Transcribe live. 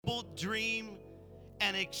will dream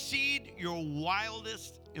and exceed your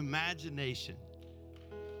wildest imagination.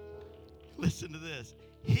 Listen to this.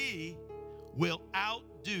 He will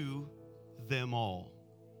outdo them all.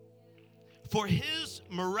 For his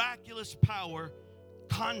miraculous power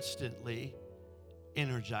constantly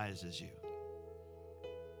energizes you.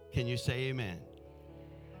 Can you say amen?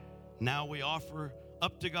 Now we offer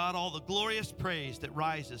up to God all the glorious praise that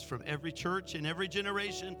rises from every church in every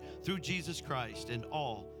generation through Jesus Christ, and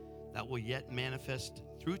all that will yet manifest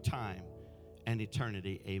through time and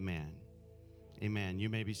eternity. Amen. Amen. You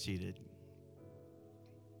may be seated.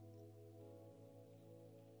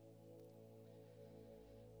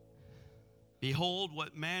 Behold,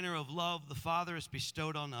 what manner of love the Father has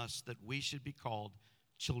bestowed on us, that we should be called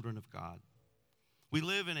children of God. We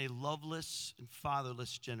live in a loveless and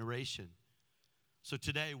fatherless generation. So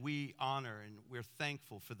today we honor and we're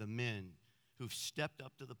thankful for the men who've stepped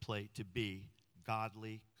up to the plate to be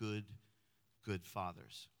godly, good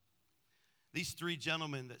fathers. These three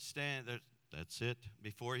gentlemen that stand, that's it,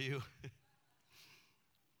 before you,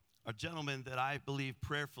 are gentlemen that I believe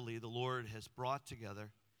prayerfully the Lord has brought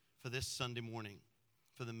together for this Sunday morning,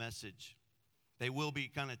 for the message. They will be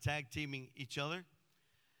kind of tag teaming each other.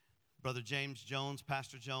 Brother James Jones,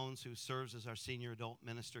 Pastor Jones, who serves as our senior adult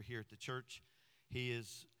minister here at the church, he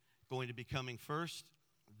is going to be coming first.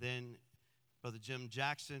 Then Brother Jim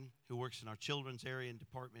Jackson, who works in our children's area and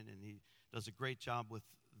department, and he does a great job with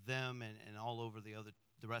them and all over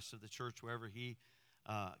the rest of the church, wherever he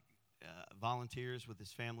volunteers with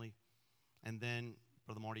his family. And then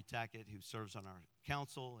Brother Marty Tackett, who serves on our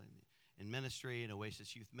council and in ministry and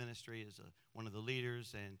Oasis Youth Ministry, is one of the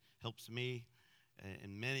leaders and helps me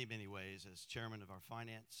in many, many ways as chairman of our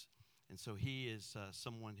finance. And so he is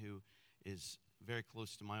someone who is very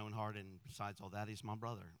close to my own heart, and besides all that, he's my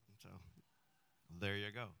brother. So there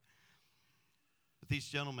you go. But these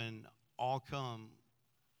gentlemen all come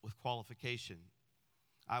with qualification.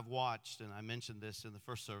 I've watched, and I mentioned this in the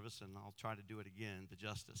first service, and I'll try to do it again, the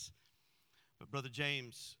justice. But Brother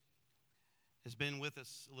James has been with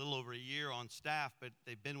us a little over a year on staff, but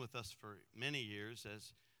they've been with us for many years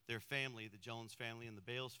as their family, the Jones family and the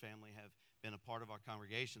Bales family, have been a part of our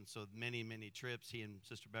congregation. So many, many trips, he and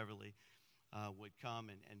Sister Beverly would come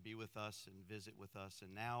and be with us and visit with us,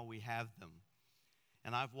 and now we have them.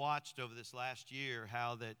 And I've watched over this last year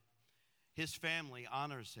how that his family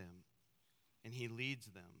honors him and he leads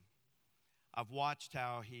them. I've watched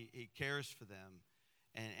how he cares for them.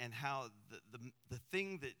 And how the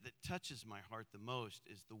thing that touches my heart the most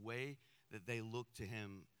is the way that they look to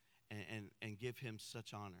him and give him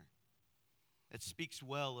such honor. It speaks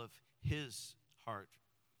well of his heart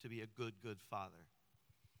to be a good father.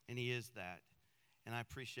 And he is that. And I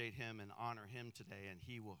appreciate him and honor him today. And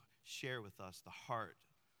he will share with us the heart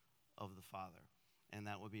of the Father. And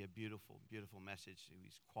that will be a beautiful, beautiful message that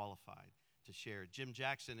he's qualified to share. Jim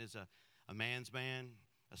Jackson is a man's man,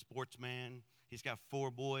 a sportsman. He's got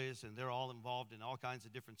 4 boys, and they're all involved in all kinds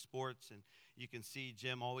of different sports. And you can see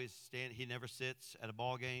Jim always stand. He never sits at a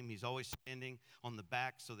ball game. He's always standing on the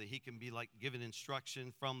back so that he can be like given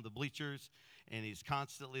instruction from the bleachers. And he's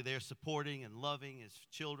constantly there supporting and loving his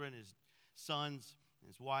children, his sons,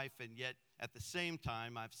 his wife. And yet, at the same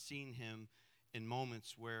time, I've seen him in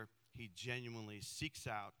moments where he genuinely seeks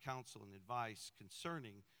out counsel and advice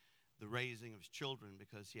concerning the raising of his children,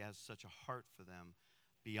 because he has such a heart for them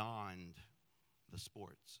beyond the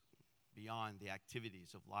sports, beyond the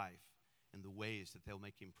activities of life and the ways that they'll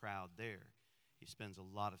make him proud there. He spends a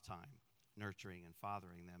lot of time nurturing and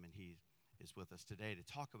fathering them, and he is with us today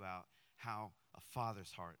to talk about how a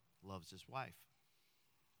father's heart loves his wife.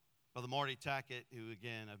 Brother Marty Tackett, who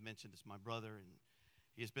again I've mentioned is my brother, and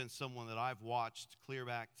he has been someone that I've watched clear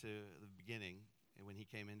back to the beginning and when he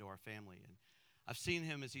came into our family. And I've seen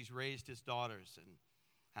him as he's raised his daughters and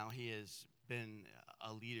how he has been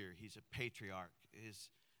a leader. He's a patriarch.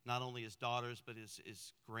 Not only his daughters, but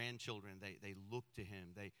his grandchildren, they look to him.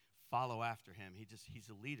 They follow after him. He's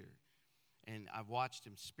a leader. And I've watched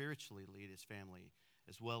him spiritually lead his family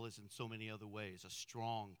as well as in so many other ways, a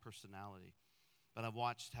strong personality. But I've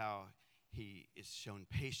watched how he is shown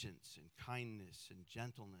patience and kindness and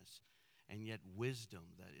gentleness and yet wisdom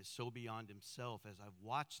that is so beyond himself, as I've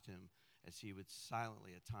watched him as he would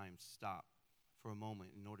silently at times stop for a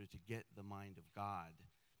moment in order to get the mind of God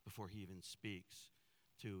before he even speaks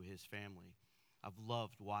to his family. I've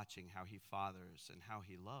loved watching how he fathers and how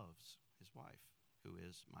he loves his wife, who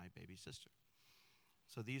is my baby sister.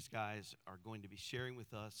 So these guys are going to be sharing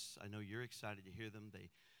with us. I know you're excited to hear them. They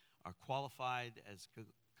are qualified as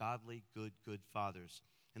godly, good fathers.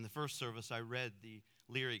 In the first service, I read the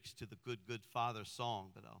lyrics to the Good Father song,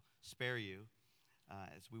 but I'll spare you.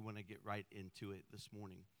 as we want to get right into it this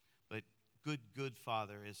morning. But good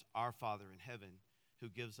Father is our Father in heaven, who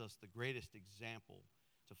gives us the greatest example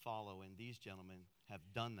to follow, and these gentlemen have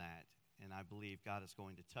done that, and I believe God is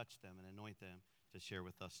going to touch them and anoint them to share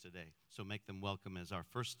with us today. So make them welcome as our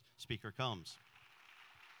first speaker comes.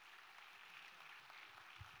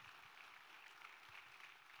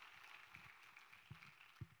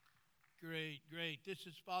 Great. This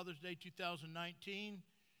is Father's Day 2019.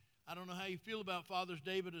 I don't know how you feel about Father's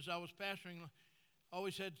Day, but as I was pastoring, I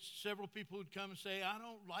always had several people who'd come and say, I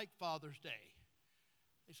don't like Father's Day.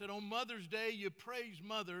 They said, on Mother's Day, you praise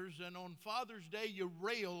mothers, and on Father's Day, you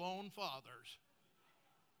rail on fathers.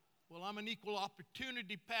 Well, I'm an equal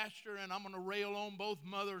opportunity pastor, and I'm going to rail on both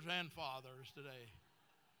mothers and fathers today.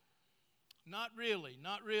 Not really.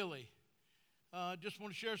 Just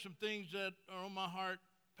want to share some things that are on my heart.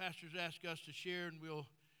 Pastors ask us to share, and we'll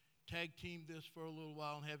tag team this for a little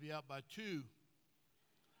while and have you out by 2.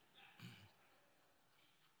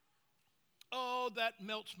 Oh, that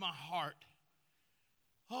melts my heart.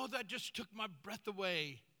 Oh, that just took my breath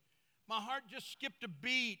away. My heart just skipped a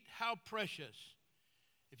beat. How precious.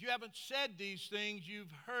 If you haven't said these things,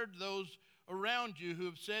 you've heard those around you who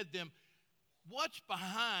have said them. What's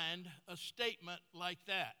behind a statement like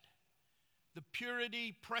that? The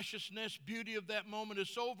purity, preciousness, beauty of that moment is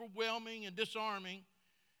so overwhelming and disarming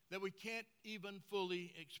that we can't even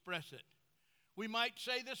fully express it. We might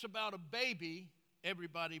say this about a baby,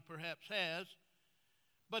 everybody perhaps has,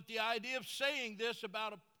 but the idea of saying this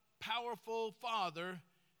about a powerful father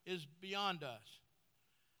is beyond us.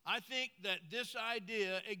 I think that this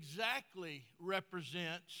idea exactly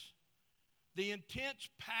represents the intense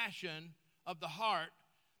passion of the heart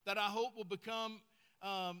that I hope will become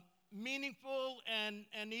meaningful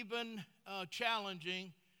and even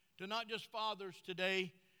challenging to not just fathers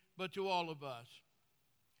today, but to all of us.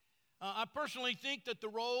 I personally think that the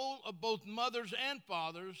role of both mothers and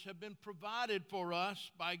fathers have been provided for us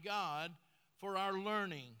by God for our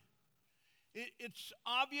learning. It's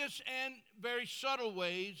obvious and very subtle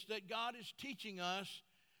ways that God is teaching us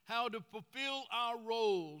how to fulfill our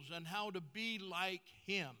roles and how to be like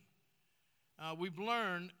Him. We've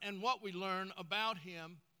learned, and what we learn about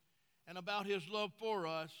Him and about His love for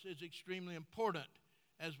us is extremely important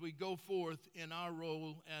as we go forth in our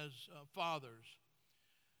role as fathers.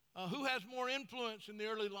 Who has more influence in the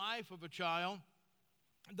early life of a child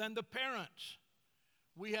than the parents?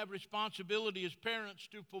 We have responsibility as parents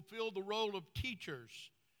to fulfill the role of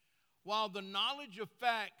teachers. While the knowledge of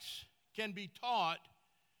facts can be taught,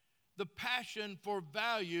 the passion for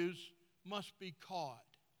values must be caught.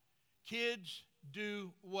 Kids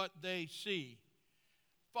do what they see.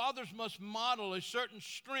 Fathers must model a certain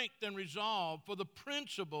strength and resolve for the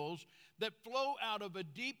principles that flow out of a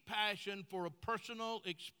deep passion for a personal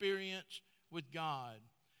experience with God.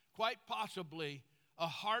 Quite possibly, a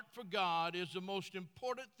heart for God is the most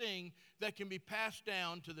important thing that can be passed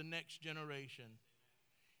down to the next generation.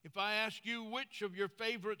 If I ask you which was your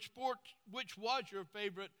favorite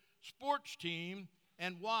sports team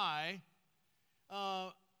and why,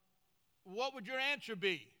 what would your answer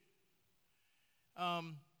be?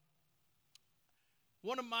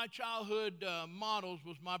 One of my childhood models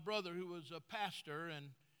was my brother, who was a pastor and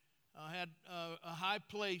had a high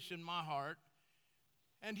place in my heart.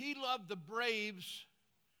 And he loved the Braves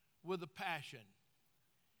with a passion.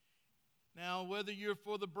 Now, whether you're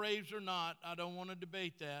for the Braves or not, I don't want to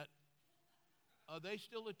debate that. Are they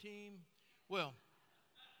still a team? Well,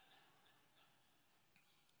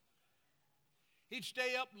 he'd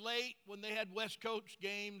stay up late when they had West Coast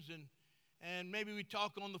games, and maybe we'd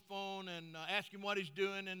talk on the phone and ask him what he's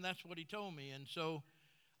doing, and that's what he told me. And so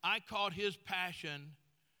I caught his passion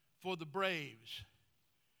for the Braves.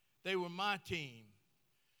 They were my team.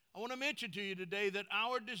 I want to mention to you today that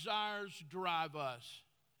our desires drive us,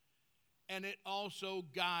 and it also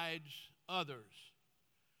guides others.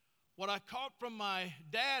 What I caught from my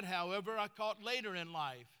dad, however, I caught later in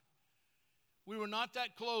life. We were not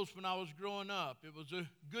that close when I was growing up. It was a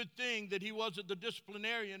good thing that he wasn't the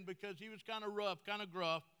disciplinarian, because he was kind of rough, kind of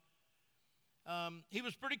gruff. He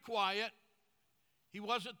was pretty quiet. He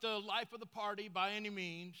wasn't the life of the party by any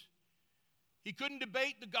means. He couldn't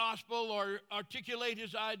debate the gospel or articulate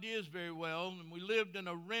his ideas very well, and we lived in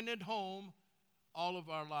a rented home all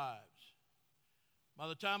of our lives. By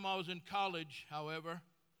the time I was in college, however,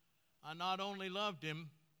 I not only loved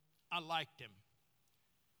him, I liked him.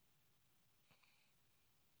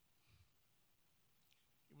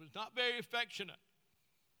 He was not very affectionate,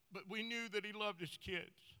 but we knew that he loved his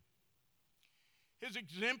kids. His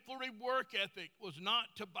exemplary work ethic was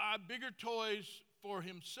not to buy bigger toys for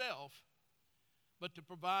himself, but to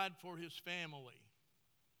provide for his family.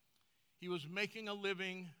 he was making a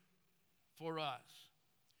living for us.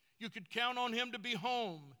 You could count on him to be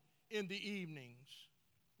home in the evenings,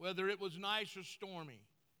 whether it was nice or stormy.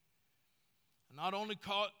 I not only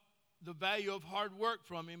caught the value of hard work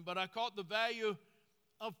from him, but I caught the value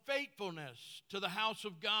of faithfulness to the house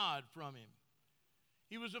of God from him.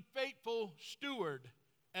 He was a faithful steward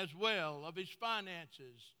as well of his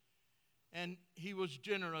finances, and he was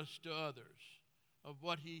generous to others of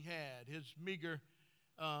what he had, his meager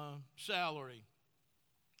salary.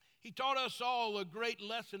 He taught us all a great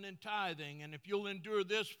lesson in tithing, and if you'll endure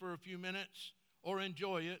this for a few minutes or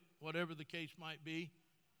enjoy it, whatever the case might be,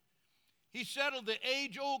 he settled the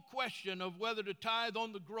age-old question of whether to tithe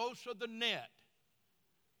on the gross or the net.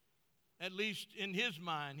 At least in his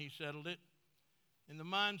mind, he settled it. In the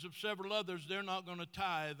minds of several others, they're not going to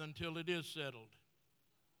tithe until it is settled.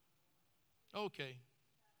 Okay.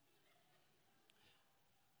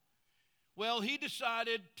 Well, he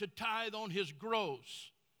decided to tithe on his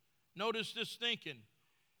gross. Notice this thinking.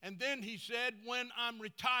 And then he said, when I'm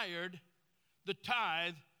retired, the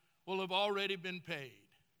tithe will have already been paid.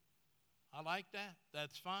 I like that.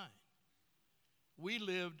 That's fine. We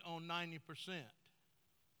lived on 90%.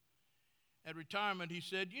 At retirement, he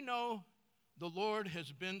said, you know, the Lord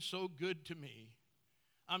has been so good to me.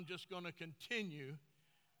 I'm just going to continue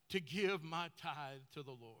to give my tithe to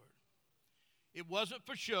the Lord. It wasn't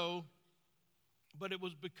for show, but it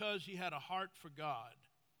was because he had a heart for God.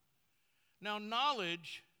 Now,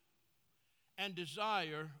 knowledge and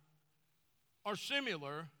desire are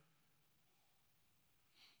similar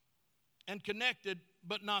and connected,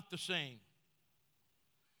 but not the same.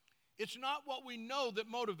 It's not what we know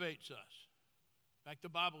that motivates us. In fact, the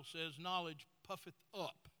Bible says knowledge puffeth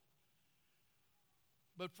up.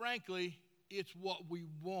 But frankly, it's what we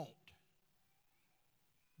want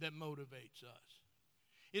that motivates us.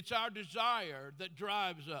 It's our desire that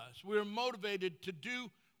drives us. We're motivated to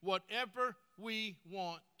do whatever we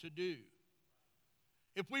want to do.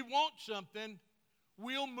 If we want something,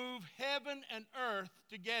 we'll move heaven and earth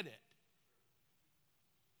to get it.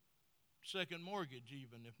 Second mortgage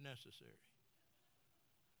even, if necessary.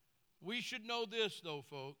 We should know this, though,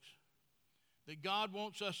 folks, that God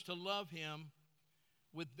wants us to love him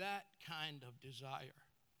with that kind of desire.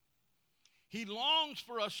 He longs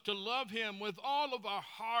for us to love him with all of our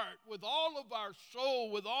heart, with all of our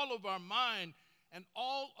soul, with all of our mind, and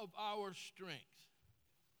all of our strength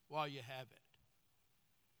while you have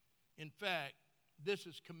it. In fact, this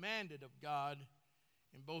is commanded of God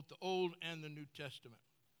in both the Old and the New Testament.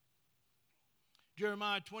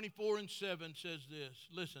 Jeremiah 24:7 says this,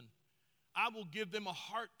 listen, I will give them a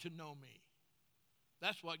heart to know me.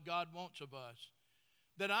 That's what God wants of us.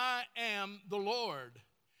 That I am the Lord,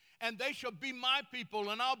 and they shall be my people,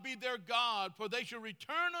 and I'll be their God, for they shall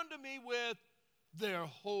return unto me with their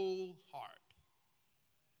whole heart.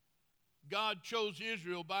 God chose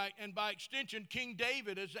Israel, and by extension, King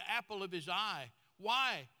David as the apple of his eye.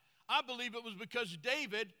 Why? I believe it was because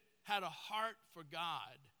David had a heart for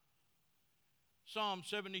God. Psalm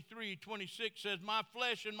 73:26 says, my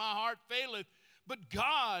flesh and my heart faileth, but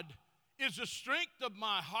God is the strength of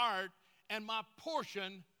my heart and my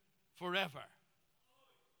portion forever.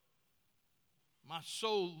 My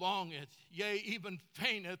soul longeth, yea, even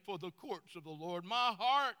fainteth for the courts of the Lord. My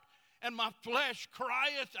heart and my flesh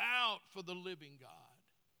crieth out for the living God.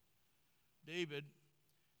 David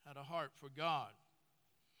had a heart for God.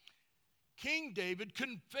 King David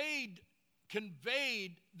conveyed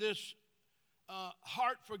this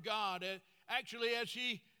heart for God. Actually, as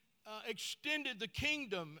he extended the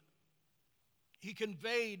kingdom, he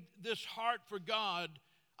conveyed this heart for God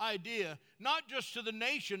idea, not just to the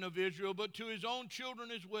nation of Israel, but to his own children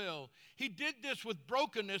as well. He did this with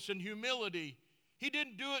brokenness and humility. He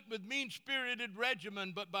didn't do it with mean-spirited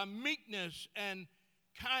regimen, but by meekness and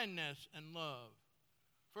kindness and love.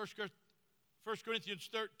 1 Corinthians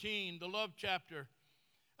 13, the love chapter,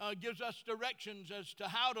 gives us directions as to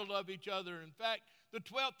how to love each other. In fact,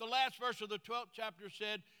 the last verse of the 12th chapter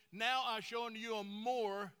said, now I show unto you a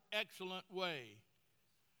more excellent way.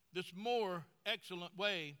 This more excellent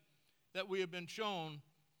way that we have been shown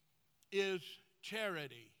is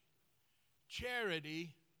charity.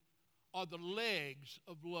 Charity are the legs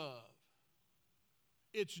of love.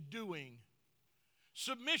 It's doing.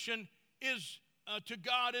 Submission is to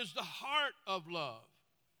God is the heart of love.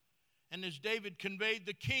 And as David conveyed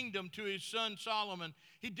the kingdom to his son Solomon,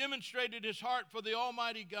 he demonstrated his heart for the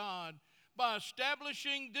Almighty God by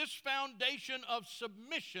establishing this foundation of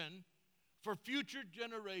submission for future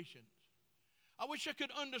generations. I wish I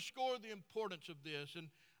could underscore the importance of this, and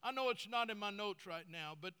I know it's not in my notes right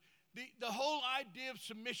now, but the whole idea of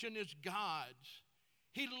submission is God's.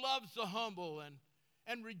 He loves the humble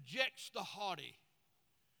and rejects the haughty.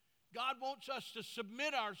 God wants us to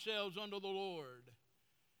submit ourselves unto the Lord.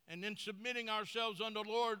 And in submitting ourselves unto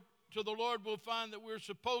to the Lord, we'll find that we're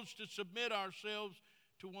supposed to submit ourselves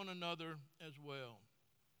to one another as well.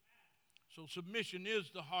 So submission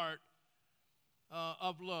is the heart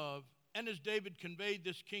of love. And as David conveyed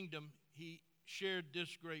this kingdom, he shared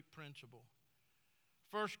this great principle.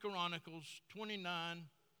 1 Chronicles 29:11.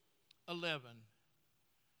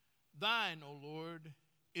 Thine, O Lord,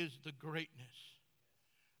 is the greatness.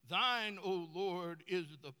 Thine, O Lord, is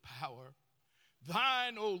the power.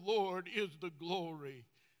 Thine, O Lord, is the glory.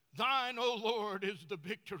 Thine, O Lord, is the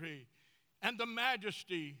victory and the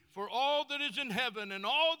majesty. For all that is in heaven and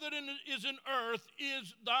all that is in earth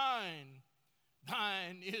is thine.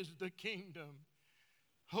 Thine is the kingdom,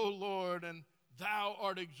 O Lord, and thou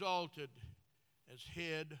art exalted as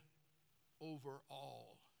head over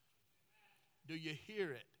all. Do you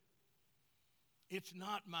hear it? It's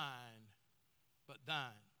not mine, but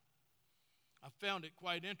thine. I found it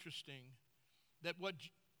quite interesting that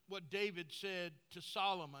what David said to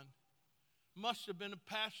Solomon must have been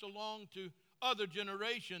passed along to other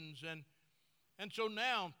generations. And so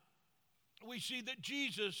now we see that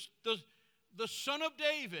Jesus, the Son of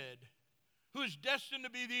David, who is destined to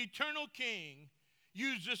be the eternal King,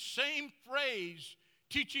 used the same phrase,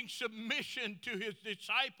 teaching submission to his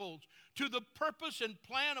disciples, to the purpose and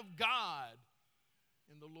plan of God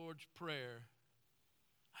in the Lord's Prayer.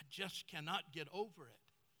 I just cannot get over it.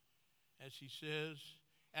 As he says,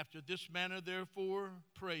 after this manner, therefore,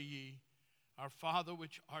 pray ye, our Father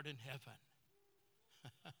which art in heaven.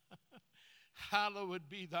 Hallowed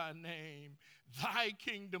be thy name. Thy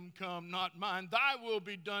kingdom come, not mine. Thy will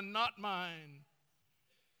be done, not mine.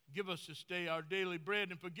 Give us this day our daily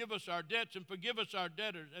bread, and forgive us our debts, and forgive us our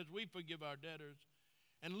debtors, as we forgive our debtors.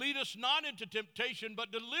 And lead us not into temptation,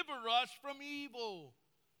 but deliver us from evil.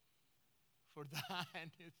 For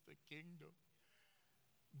thine is the kingdom.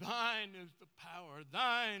 Thine is the power.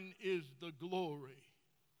 Thine is the glory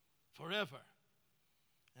forever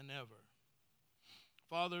and ever.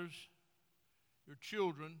 Fathers, your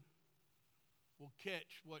children will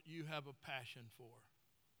catch what you have a passion for.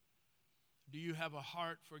 Do you have a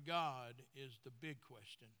heart for God is the big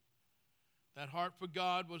question. That heart for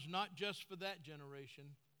God was not just for that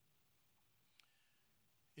generation.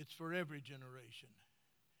 It's for every generation.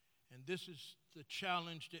 And this is the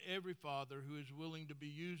challenge to every father who is willing to be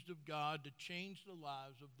used of God to change the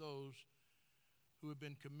lives of those who have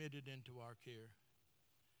been committed into our care.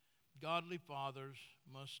 Godly fathers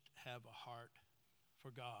must have a heart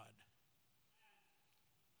for God.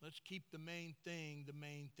 Let's keep the main thing the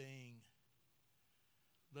main thing.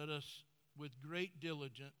 Let us, with great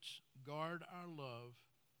diligence, guard our love,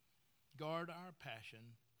 guard our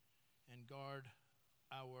passion, and guard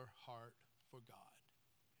our heart for God.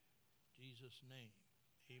 In Jesus' name,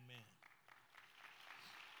 amen.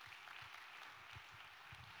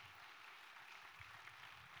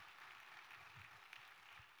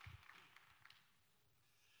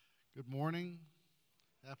 Good morning.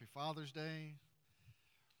 Happy Father's Day.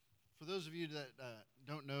 For those of you that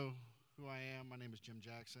don't know who I am, my name is Jim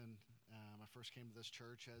Jackson. I first came to this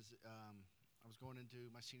church as I was going into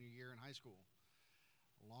my senior year in high school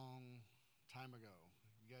a long time ago.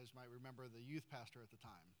 You guys might remember the youth pastor at the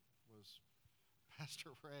time was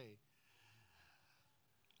Pastor Ray.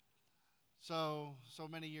 So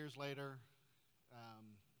many years later,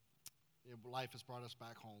 life has brought us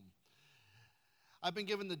back home. I've been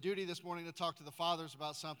given the duty this morning to talk to the fathers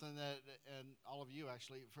about something that, and all of you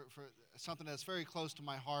actually, for something that's very close to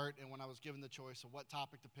my heart. And when I was given the choice of what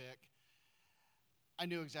topic to pick, I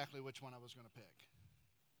knew exactly which one I was going to pick.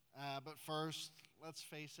 But first, let's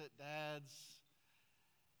face it, dads,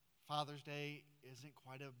 Father's Day isn't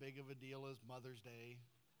quite as big of a deal as Mother's Day.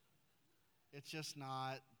 It's just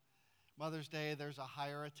not. Mother's Day, there's a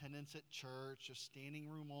higher attendance at church, a standing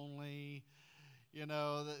room only. You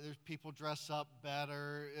know, there's people dress up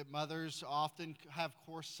better. Mothers often have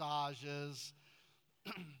corsages.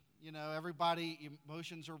 You know, everybody,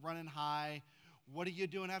 emotions are running high. What are you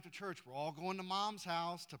doing after church? We're all going to Mom's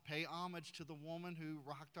house to pay homage to the woman who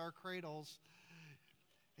rocked our cradles.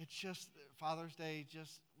 It's just Father's Day. I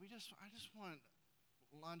just want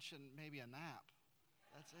lunch and maybe a nap.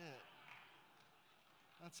 That's it.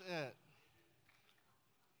 That's it.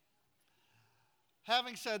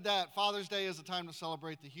 Having said that, Father's Day is a time to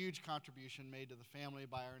celebrate the huge contribution made to the family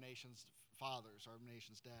by our nation's fathers, our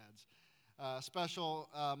nation's dads. A special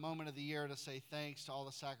moment of the year to say thanks to all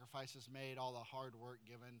the sacrifices made, all the hard work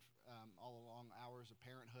given, all the long hours of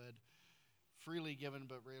parenthood, freely given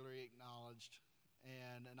but rarely acknowledged.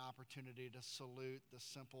 and an opportunity to salute the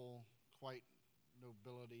simple, quiet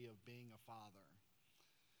nobility of being a father.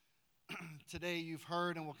 Today you've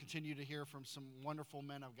heard and will continue to hear from some wonderful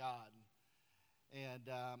men of God and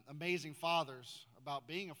amazing fathers about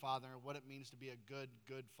being a father and what it means to be a good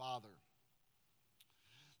father.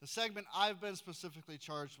 The segment I've been specifically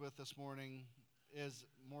charged with this morning is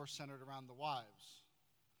more centered around the wives.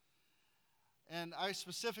 And I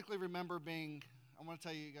specifically remember I want to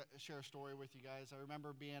share a story with you guys. I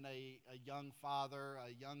remember being a young father,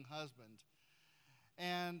 a young husband.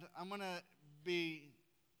 And I'm going to be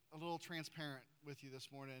a little transparent with you this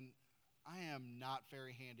morning. I am not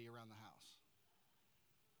very handy around the house.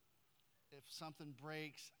 If something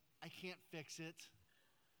breaks, I can't fix it.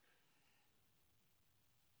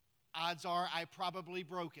 Odds are I probably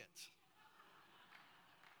broke it.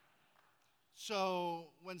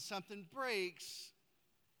 So when something breaks,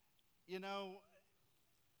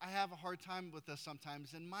 I have a hard time with this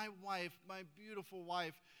sometimes. And my wife, my beautiful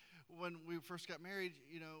wife, when we first got married,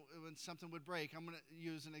 when something would break, I'm going to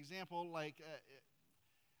use an example like,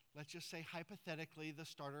 let's just say hypothetically, the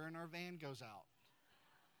starter in our van goes out.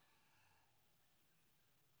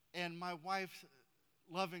 And my wife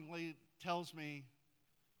lovingly tells me,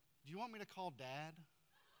 "Do you want me to call Dad?"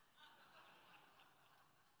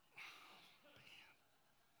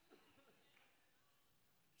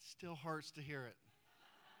 Still hurts to hear it.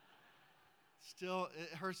 Still,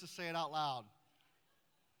 it hurts to say it out loud.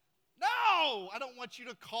 No, I don't want you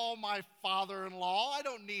to call my father-in-law. I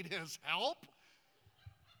don't need his help.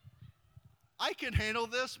 I can handle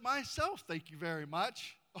this myself, thank you very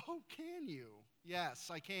much. Oh, can you? Yes,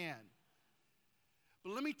 I can.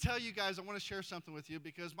 But let me tell you guys, I want to share something with you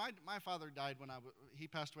because my father died he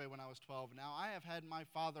passed away when I was 12. Now, I have had my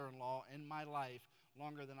father-in-law in my life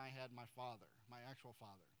longer than I had my father, my actual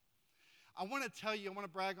father. I want to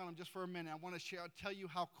brag on him just for a minute. I want to tell you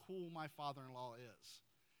how cool my father-in-law is,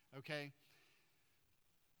 okay?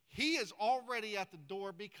 He is already at the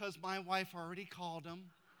door because my wife already called him.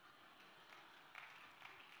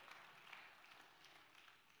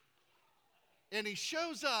 And he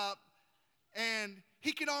shows up, and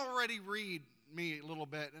he can already read me a little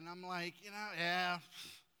bit. And I'm like,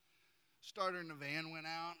 starter in the van went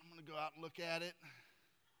out. I'm going to go out and look at it,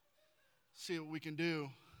 see what we can do.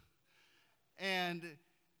 And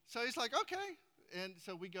so he's like, okay. And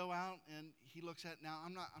so we go out, and he looks at, now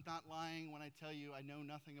I'm not lying when I tell you I know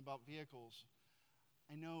nothing about vehicles.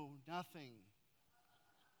 I know nothing.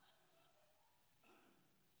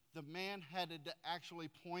 The man had to actually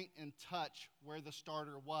point and touch where the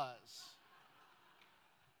starter was.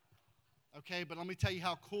 Okay, but let me tell you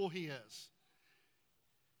how cool he is.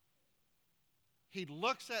 He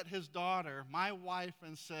looks at his daughter, my wife,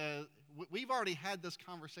 and says, we've already had this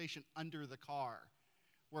conversation under the car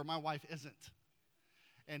where my wife isn't.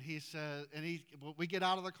 And he says, we get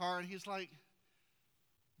out of the car, and he's like,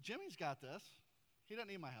 Jimmy's got this. He doesn't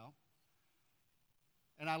need my help.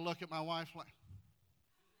 And I look at my wife like,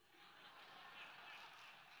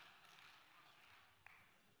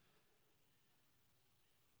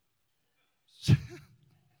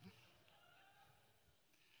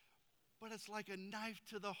 but it's like a knife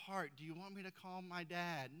to the heart. Do you want me to call my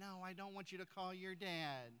dad? No, I don't want you to call your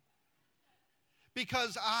dad.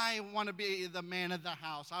 Because I want to be the man of the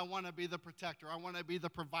house. I want to be the protector. I want to be the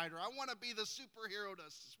provider. I want to be the superhero to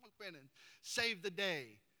swoop in and save the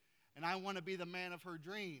day. And I want to be the man of her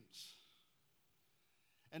dreams.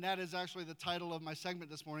 And that is actually the title of my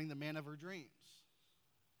segment this morning, The Man of Her Dreams.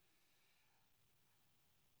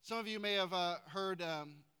 Some of you may have heard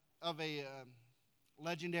of a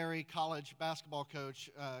legendary college basketball coach,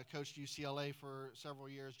 coached UCLA for several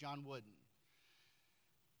years, John Wooden.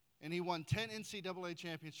 And he won 10 NCAA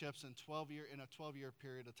championships in a 12-year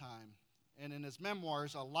period of time. And in his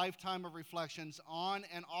memoirs, A Lifetime of Reflections on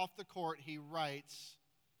and off the court, he writes,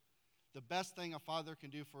 the best thing a father can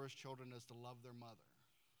do for his children is to love their mother.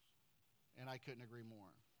 And I couldn't agree more.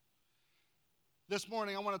 This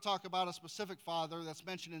morning, I want to talk about a specific father that's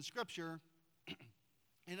mentioned in Scripture,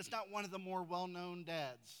 and it's not one of the more well-known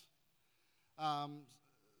dads.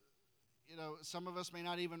 Some of us may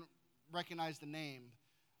not even recognize the name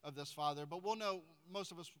of this father, but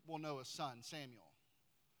most of us will know his son, Samuel.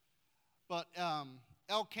 But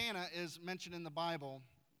Elkanah is mentioned in the Bible,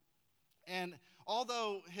 and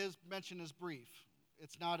although his mention is brief,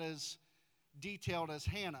 it's not as detailed as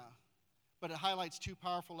Hannah, but it highlights two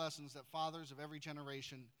powerful lessons that fathers of every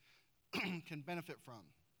generation can benefit from.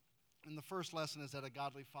 And the first lesson is that a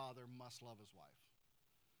godly father must love his wife.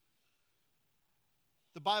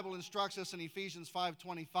 The Bible instructs us in Ephesians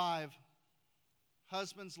 5:25,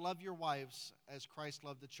 husbands, love your wives as Christ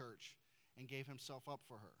loved the church and gave himself up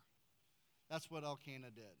for her. That's what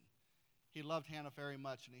Elkanah did. He loved Hannah very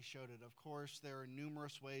much, and he showed it. Of course, there are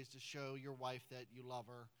numerous ways to show your wife that you love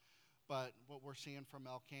her, but what we're seeing from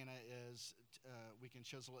Elkanah is we can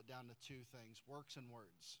chisel it down to two things: works and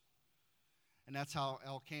words. And that's how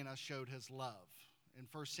Elkanah showed his love. In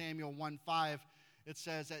 1 Samuel 1:5, it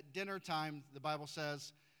says, at dinner time, the Bible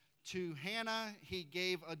says, to Hannah he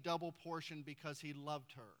gave a double portion because he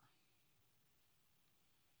loved her.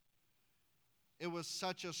 It was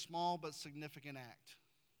such a small but significant act.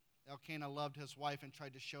 Elkanah loved his wife and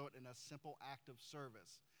tried to show it in a simple act of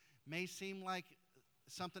service. May seem like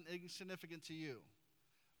something insignificant to you,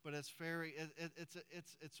 but it's very,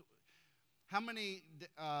 it's how many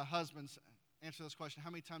husbands, answer this question,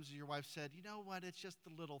 how many times has your wife said, you know what, it's just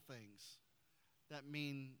the little things that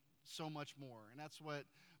mean so much more? And that's what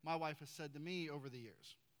my wife has said to me over the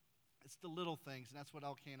years. It's the little things, and that's what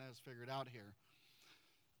Elkanah has figured out here.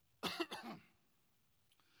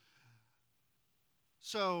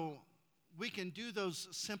 So we can do those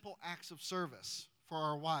simple acts of service for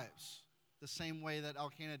our wives the same way that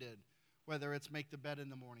Elkanah did, whether it's make the bed in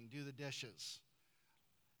the morning, do the dishes.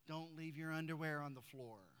 Don't leave your underwear on the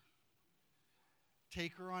floor.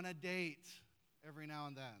 Take her on a date every now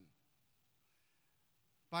and then.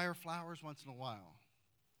 Buy her flowers once in a while.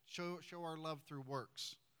 Show our love through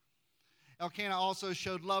works. Elkanah also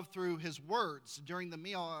showed love through his words. During the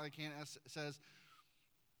meal, Elkanah says,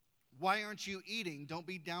 why aren't you eating? Don't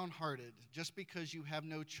be downhearted. Just because you have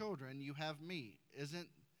no children, you have me. Isn't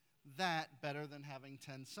that better than having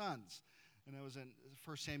 10 sons? And it was in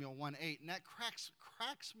 1 Samuel 1:8. And that cracks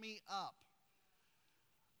me up.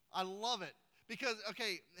 I love it. Because,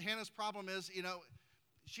 okay, Hannah's problem is,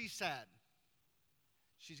 she's sad.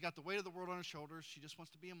 She's got the weight of the world on her shoulders. She just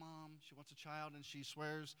wants to be a mom. She wants a child, and she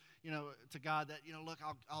swears, to God that, look,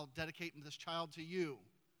 I'll dedicate this child to you.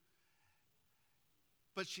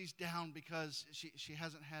 But she's down because she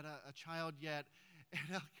hasn't had a child yet. And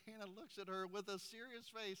Elkanah looks at her with a serious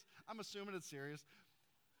face. I'm assuming it's serious.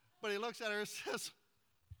 But he looks at her and says,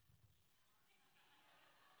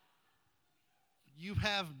 you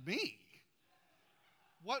have me.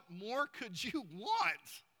 What more could you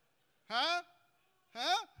want? Huh?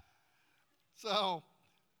 So,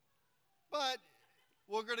 but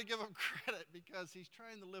we're going to give him credit because he's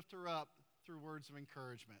trying to lift her up through words of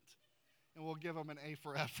encouragement. And we'll give him an A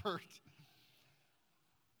for effort.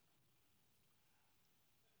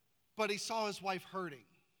 But he saw his wife hurting,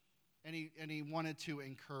 and he wanted to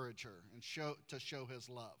encourage her and show his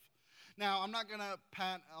love. Now, I'm not going to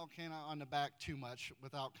pat Elkanah on the back too much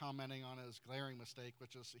without commenting on his glaring mistake,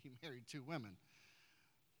 which is he married 2 women.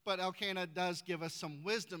 But Elkanah does give us some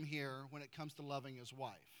wisdom here when it comes to loving his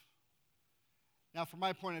wife. Now, from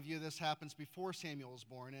my point of view, this happens before Samuel was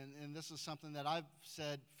born, and this is something that I've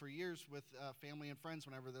said for years with family and friends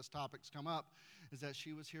whenever this topic's come up, is that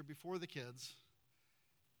she was here before the kids.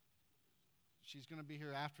 She's going to be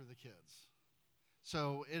here after the kids.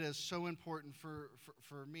 So it is so important for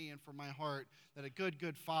me and for my heart that a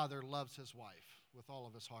good father loves his wife with all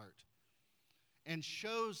of his heart and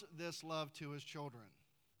shows this love to his children.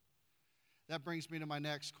 That brings me to my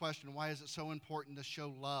next question. Why is it so important to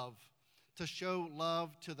show love? To show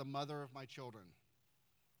love to the mother of my children.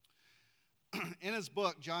 In his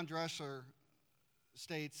book, John Dresser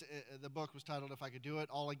states, the book was titled, If I Could Do It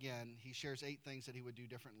All Again. He shares 8 things that he would do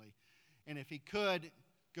differently. And if he could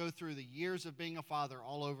go through the years of being a father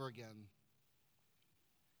all over again,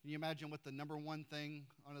 can you imagine what the number one thing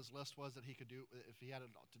on his list was that he could do if he had it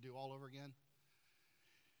to do all over again?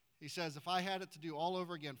 He says, if I had it to do all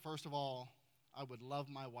over again, first of all, I would love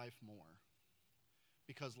my wife more.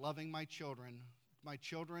 Because loving my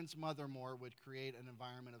children's mother more would create an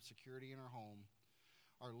environment of security in our home.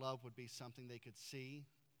 Our love would be something they could see,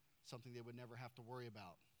 something they would never have to worry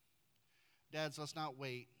about. Dads, let's not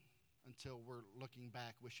wait until we're looking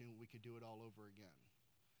back wishing we could do it all over again.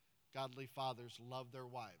 Godly fathers love their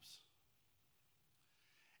wives.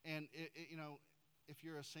 And, if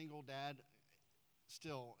you're a single dad,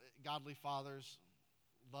 still, godly fathers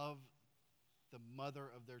love the mother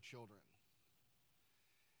of their children.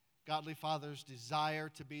 Godly fathers desire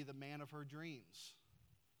to be the man of her dreams.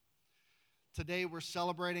 Today we're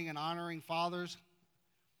celebrating and honoring fathers.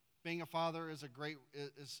 Being a father is a great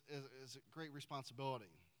responsibility.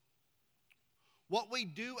 What we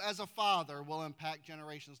do as a father will impact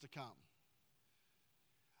generations to come.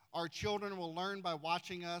 Our children will learn by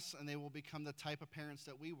watching us, and they will become the type of parents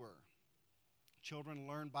that we were. Children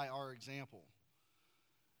learn by our example.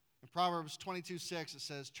 In Proverbs 22:6, it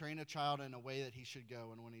says, train a child in a way that he should go,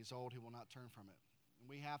 and when he's old, he will not turn from it. And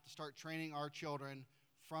we have to start training our children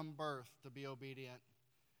from birth to be obedient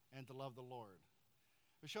and to love the Lord.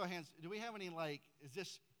 But show of hands, do we have any, is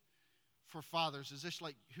this for fathers? Is this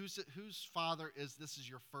whose father is this is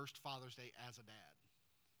your first Father's Day as a dad?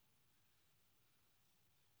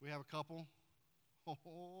 We have a couple?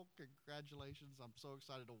 Oh, congratulations. I'm so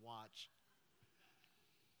excited to watch.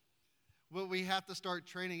 Well, we have to start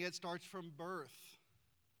training. It starts from birth.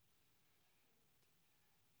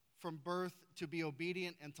 From birth to be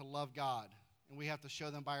obedient and to love God. And we have to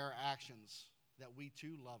show them by our actions that we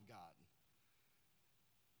too love God.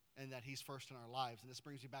 And that He's first in our lives. And this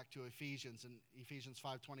brings me back to Ephesians, and Ephesians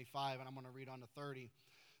 5:25, and I'm going to read on to 30.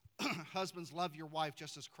 Husbands, love your wife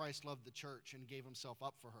just as Christ loved the church and gave Himself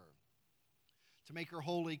up for her, to make her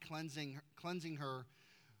holy, cleansing her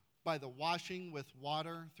by the washing with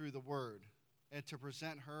water through the word, and to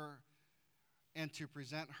present her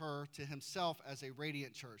to Himself as a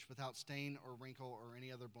radiant church, without stain or wrinkle or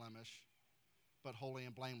any other blemish, but holy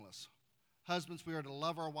and blameless. Husbands, we are to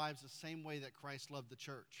love our wives the same way that Christ loved the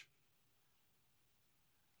church.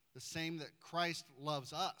 The same that Christ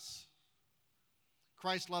loves us.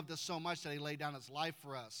 Christ loved us so much that He laid down His life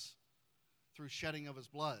for us through shedding of His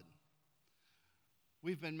blood.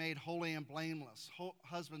 We've been made holy and blameless.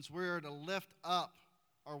 Husbands, we're to lift up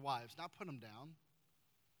our wives, not put them down.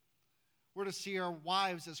 We're to see our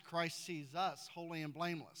wives as Christ sees us, holy and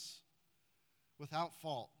blameless, without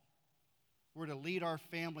fault. We're to lead our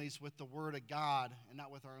families with the Word of God and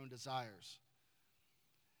not with our own desires.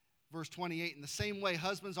 Verse 28, in the same way,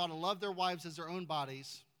 husbands ought to love their wives as their own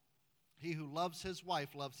bodies. He who loves his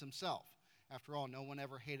wife loves himself. After all, no one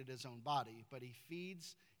ever hated his own body, but he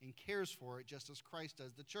feeds and cares for it just as Christ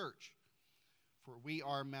does the church. For we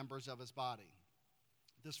are members of His body.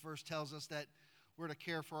 This verse tells us that we're to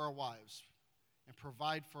care for our wives and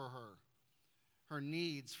provide for her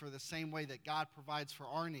needs, for the same way that God provides for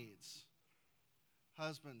our needs.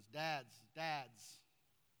 Husbands, dads,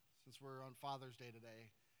 since we're on Father's Day today,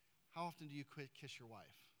 how often do you kiss your wife?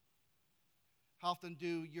 How often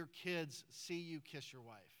do your kids see you kiss your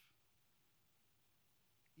wife?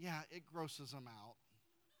 Yeah, it grosses them out.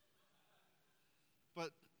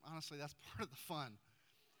 But honestly, that's part of the fun.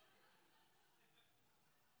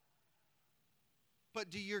 But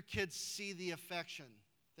do your kids see the affection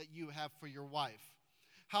that you have for your wife?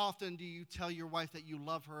 How often do you tell your wife that you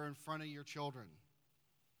love her in front of your children?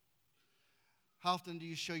 How often do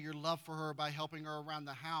you show your love for her by helping her around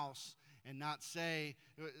the house and not say,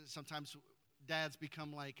 sometimes dads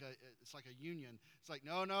become it's like a union. It's like,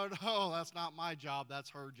 no, that's not my job, that's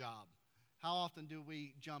her job. How often do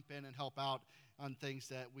we jump in and help out on things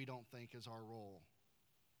that we don't think is our role?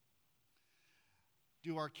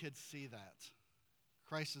 Do our kids see that?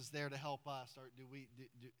 Christ is there to help us. Or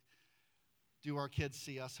do our kids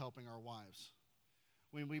see us helping our wives?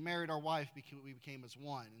 When we married our wife, we became as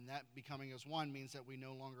one. And that becoming as one means that we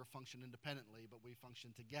no longer function independently, but we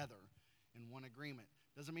function together in one agreement.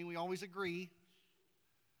 Doesn't mean we always agree,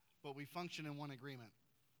 but we function in one agreement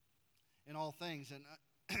in all things. And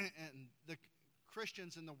the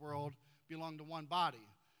Christians in the world belong to one body.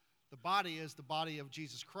 The body is the body of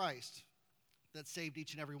Jesus Christ that saved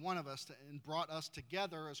each and every one of us and brought us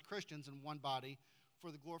together as Christians in one body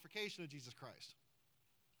for the glorification of Jesus Christ.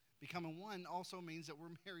 Becoming one also means that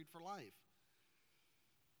we're married for life.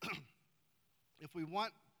 If we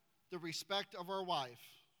want the respect of our wife,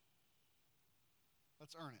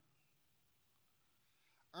 let's earn it.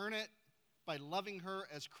 Earn it by loving her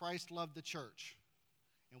as Christ loved the church.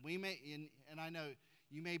 And I know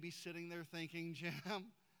you may be sitting there thinking, Jim,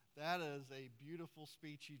 that is a beautiful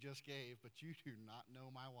speech you just gave, but you do not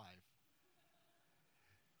know my wife.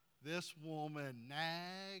 This woman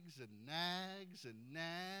nags and nags and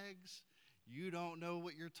nags. You don't know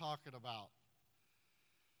what you're talking about.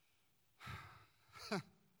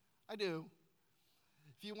 I do.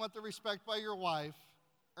 If you want the respect by your wife,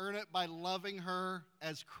 earn it by loving her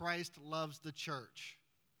as Christ loves the church.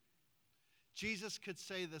 Jesus could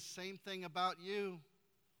say the same thing about you,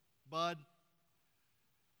 bud.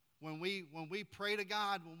 When we pray to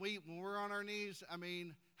God, when we're on our knees,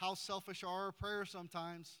 how selfish are our prayers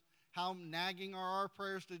sometimes? How nagging are our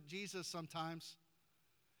prayers to Jesus sometimes?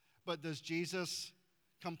 But does Jesus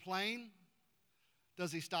complain?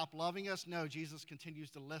 Does He stop loving us? No, Jesus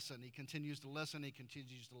continues to listen. He continues to listen. He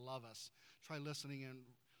continues to love us. Try listening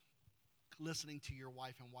to your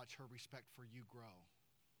wife and watch her respect for you grow.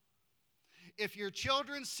 If your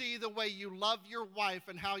children see the way you love your wife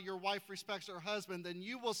and how your wife respects her husband, then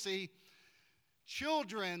you will see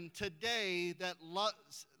children today that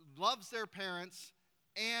loves their parents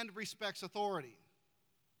and respects authority.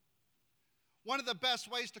 One of the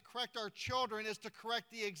best ways to correct our children is to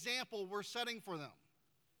correct the example we're setting for them.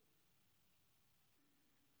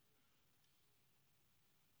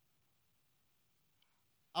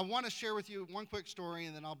 I want to share with you one quick story,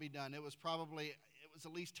 and then I'll be done. It was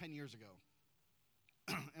at least 10 years ago.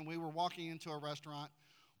 And we were walking into a restaurant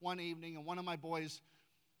one evening, and one of my boys,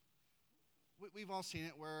 we've all seen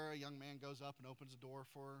it, where a young man goes up and opens the door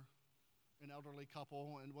for an elderly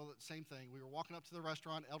couple. And, well, same thing. We were walking up to the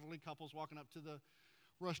restaurant, elderly couples walking up to the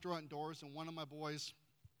restaurant doors, and one of my boys,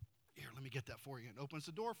 here, let me get that for you, and opens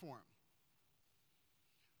the door for him.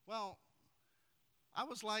 Well, I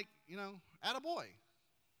was like, attaboy.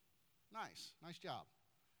 Nice job.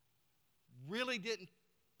 Really didn't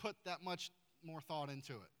put that much more thought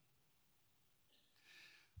into it.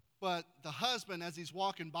 But the husband, as he's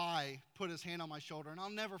walking by, put his hand on my shoulder, and I'll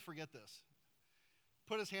never forget this.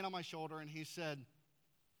 Put his hand on my shoulder, and he said,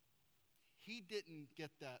 he didn't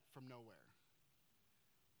get that from nowhere.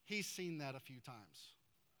 He's seen that a few times.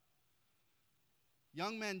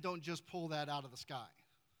 Young men don't just pull that out of the sky.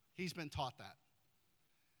 He's been taught that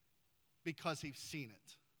because he's seen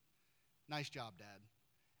it. Nice job, Dad.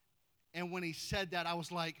 And when he said that, I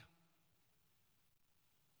was like,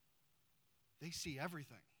 they see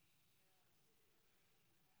everything.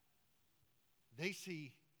 They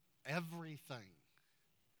see everything.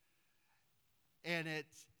 And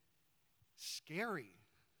it's scary.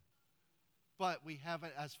 But we have,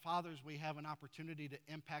 as fathers, we have an opportunity to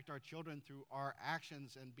impact our children through our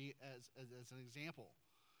actions and be as an example.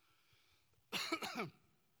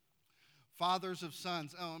 Fathers of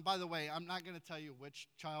sons. Oh, and by the way, I'm not going to tell you which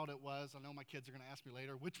child it was. I know my kids are going to ask me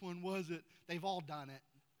later, which one was it? They've all done it.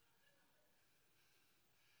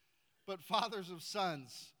 But fathers of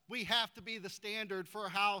sons, we have to be the standard for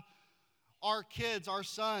how our kids, our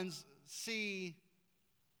sons, see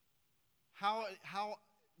how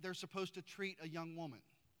they're supposed to treat a young woman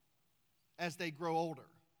as they grow older.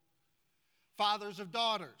 Fathers of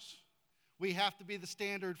daughters, we have to be the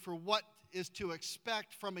standard for what is to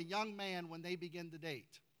expect from a young man when they begin to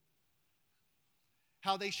date.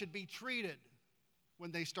 How they should be treated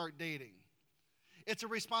when they start dating. It's a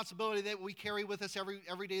responsibility that we carry with us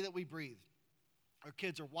every day that we breathe. Our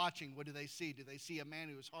kids are watching. What do they see? Do they see a man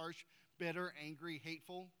who is harsh, bitter, angry,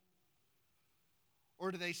 hateful?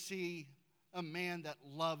 Or do they see a man that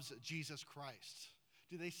loves Jesus Christ?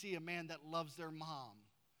 Do they see a man that loves their mom?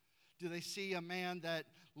 Do they see a man that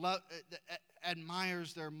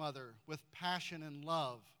admires their mother with passion and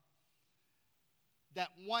love that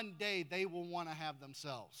one day they will want to have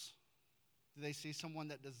themselves? Do they see someone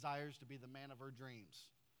that desires to be the man of her dreams?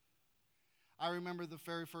 I remember the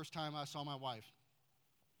very first time I saw my wife.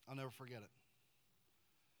 I'll never forget it.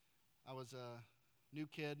 I was a new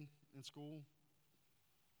kid in school,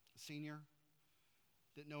 a senior,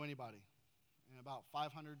 didn't know anybody, and about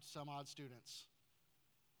 500 some odd students.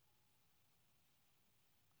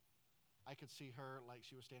 I could see her like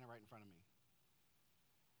she was standing right in front of me.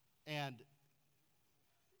 And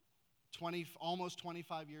almost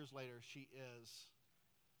 25 years later, she is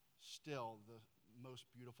still the most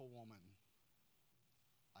beautiful woman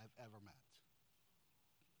I've ever met.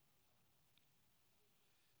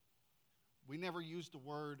 We never used the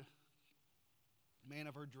word man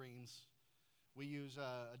of her dreams. We use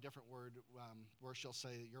a different word where she'll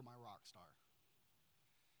say, you're my rock star.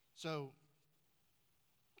 So,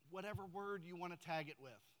 whatever word you want to tag it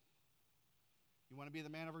with. You want to be the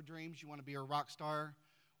man of her dreams, you want to be her rock star.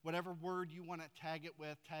 Whatever word you want to tag it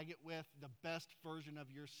with the best version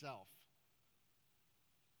of yourself.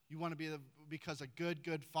 You want to be because a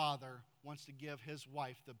good father wants to give his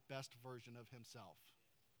wife the best version of himself.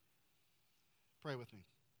 Pray with me.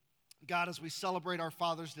 God, as we celebrate our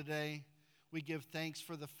fathers today, we give thanks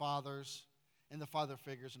for the fathers and the father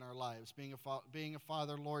figures in our lives. Being a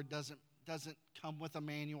father, Lord, doesn't come with a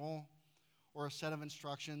manual or a set of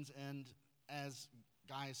instructions, and as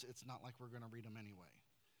guys, it's not like we're going to read them anyway.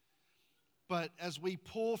 But as we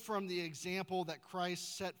pull from the example that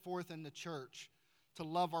Christ set forth in the church to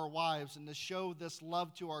love our wives and to show this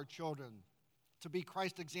love to our children, to be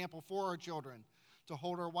Christ's example for our children, to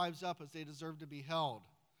hold our wives up as they deserve to be held,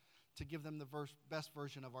 to give them the best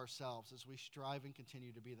version of ourselves as we strive and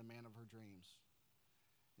continue to be the man of her dreams.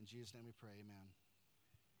 In Jesus' name we pray, amen.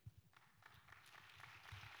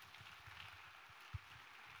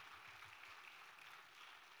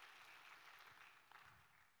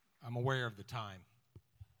 I'm aware of the time.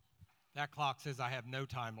 That clock says I have no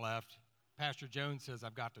time left. Pastor Jones says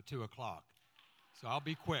I've got to 2 o'clock. So I'll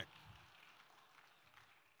be quick.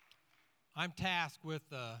 I'm tasked with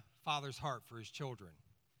the father's heart for his children.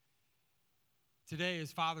 Today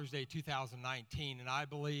is Father's Day 2019, and I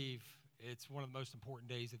believe it's one of the most important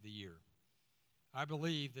days of the year. I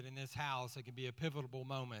believe that in this house it can be a pivotal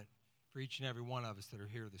moment for each and every one of us that are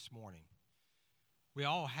here this morning. We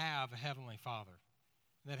all have a Heavenly Father.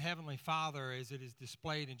 That Heavenly Father, as it is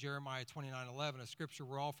displayed in Jeremiah 29:11, a scripture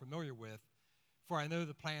we're all familiar with, "For I know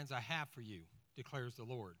the plans I have for you, declares the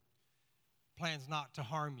Lord. Plans not to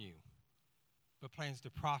harm you, but plans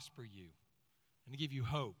to prosper you and to give you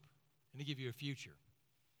hope and to give you a future."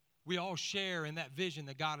 We all share in that vision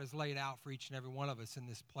that God has laid out for each and every one of us in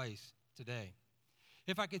this place today.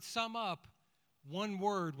 If I could sum up one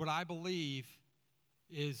word, what I believe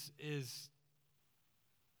is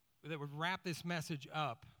that would wrap this message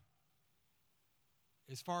up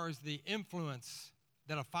as far as the influence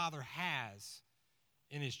that a father has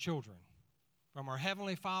in his children. From our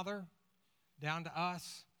Heavenly Father down to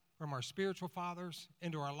us, from our spiritual fathers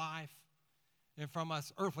into our life, and from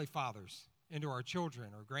us earthly fathers into our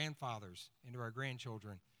children, or grandfathers into our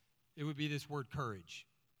grandchildren, it would be this word courage.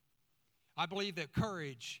 I believe that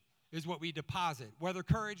courage is what we deposit, whether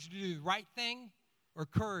courage to do the right thing or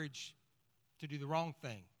courage to do the wrong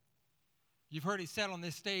thing. You've heard it said on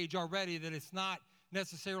this stage already that it's not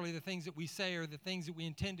necessarily the things that we say or the things that we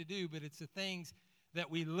intend to do, but it's the things that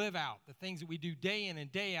we live out, the things that we do day in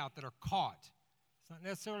and day out that are caught. It's not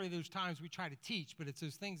necessarily those times we try to teach, but it's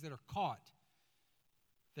those things that are caught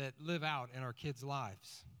that live out in our kids'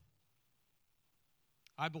 lives.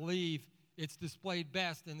 I believe it's displayed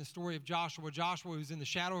best in the story of Joshua. Joshua was in the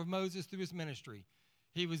shadow of Moses through his ministry.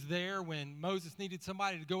 He was there when Moses needed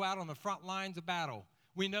somebody to go out on the front lines of battle.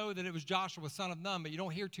 We know that it was Joshua, son of Nun, but you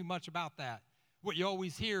don't hear too much about that. What you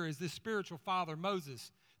always hear is this spiritual father,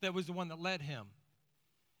 Moses, that was the one that led him.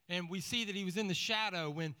 And we see that he was in the shadow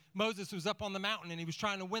when Moses was up on the mountain and he was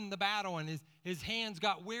trying to win the battle, and his hands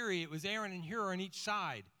got weary. It was Aaron and Hur on each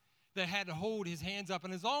side that had to hold his hands up.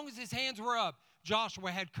 And as long as his hands were up,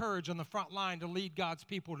 Joshua had courage on the front line to lead God's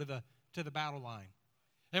people to the battle line.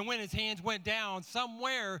 And when his hands went down,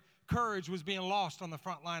 somewhere courage was being lost on the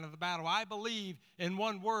front line of the battle. I believe, in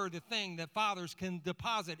one word, the thing that fathers can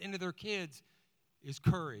deposit into their kids is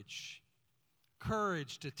courage.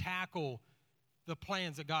 Courage to tackle the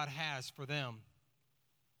plans that God has for them.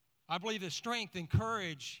 I believe that strength and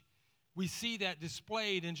courage, we see that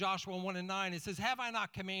displayed in Joshua 1:9. It says, "Have I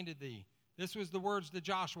not commanded thee?" This was the words to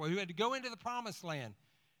Joshua, who had to go into the promised land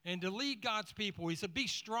and to lead God's people. He said, "Be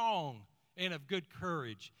strong and of good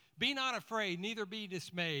courage. Be not afraid, neither be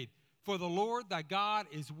dismayed. For the Lord thy God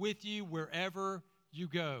is with you wherever you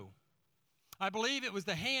go." I believe it was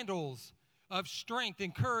the handles of strength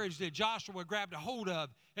and courage that Joshua grabbed a hold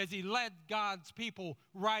of as he led God's people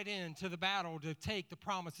right into the battle to take the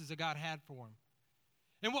promises that God had for him.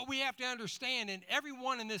 And what we have to understand, and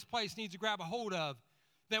everyone in this place needs to grab a hold of,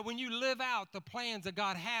 that when you live out the plans that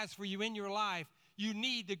God has for you in your life, you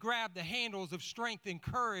need to grab the handles of strength and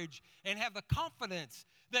courage and have the confidence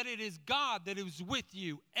that it is God that is with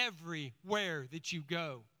you everywhere that you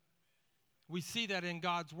go. We see that in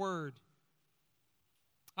God's word.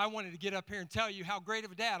 I wanted to get up here and tell you how great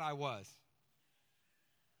of a dad I was.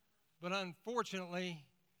 But unfortunately,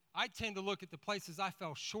 I tend to look at the places I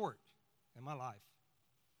fell short in my life.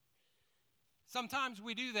 Sometimes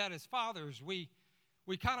we do that as fathers. We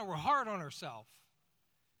kind of were hard on ourselves.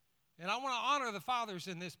 And I want to honor the fathers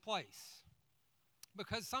in this place,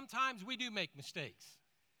 because sometimes we do make mistakes.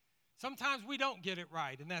 Sometimes we don't get it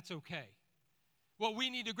right, and that's okay. What we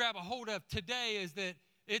need to grab a hold of today is that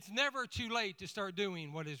it's never too late to start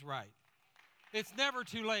doing what is right. It's never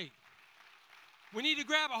too late. We need to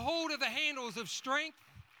grab a hold of the handles of strength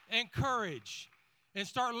and courage and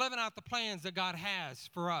start living out the plans that God has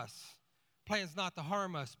for us. Plans not to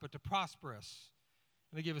harm us, but to prosper us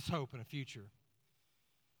and to give us hope and a future.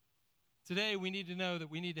 Today, we need to know that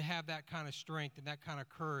we need to have that kind of strength and that kind of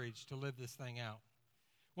courage to live this thing out.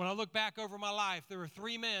 When I look back over my life, there are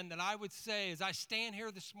 3 men that I would say, as I stand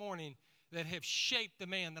here this morning, that have shaped the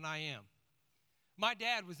man that I am. My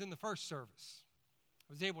dad was in the first service.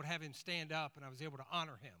 I was able to have him stand up, and I was able to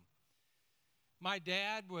honor him. My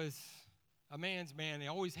dad was a man's man. He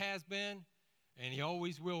always has been, and he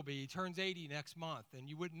always will be. He turns 80 next month, and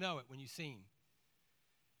you wouldn't know it when you see him.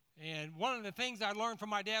 And one of the things I learned from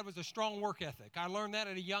my dad was a strong work ethic. I learned that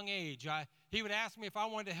at a young age. He would ask me if I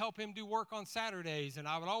wanted to help him do work on Saturdays, and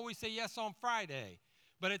I would always say yes on Friday.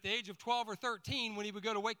 But at the age of 12 or 13, when he would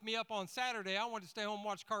go to wake me up on Saturday, I wanted to stay home and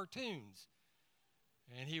watch cartoons.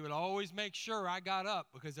 And he would always make sure I got up,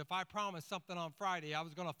 because if I promised something on Friday, I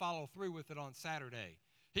was going to follow through with it on Saturday.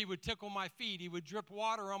 He would tickle my feet. He would drip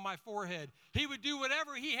water on my forehead. He would do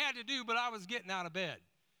whatever he had to do, but I was getting out of bed.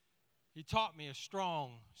 He taught me a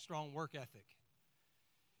strong work ethic.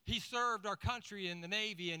 He served our country in the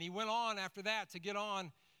Navy, and he went on after that to get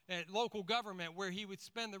on at local government, where he would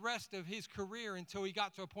spend the rest of his career until he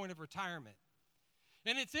got to a point of retirement.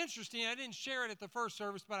 And it's interesting, I didn't share it at the first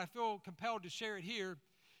service, but I feel compelled to share it here.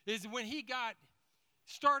 is when he got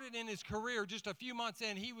started in his career just a few months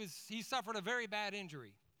in, he suffered a very bad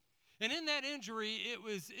injury. And in that injury, it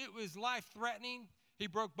was life-threatening. He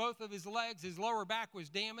broke both of his legs. His lower back was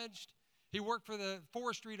damaged. He worked for the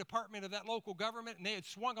forestry department of that local government, and they had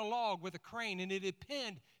swung a log with a crane, and it had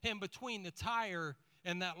pinned him between the tire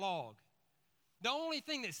and that log. The only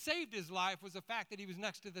thing that saved his life was the fact that he was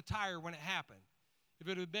next to the tire when it happened. If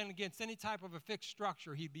it had been against any type of a fixed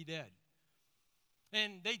structure, he'd be dead.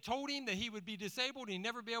 And they told him that he would be disabled and he'd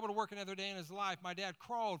never be able to work another day in his life. My dad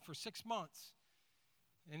crawled for 6 months.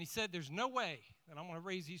 And he said, there's no way that I'm going to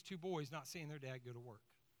raise these two boys not seeing their dad go to work.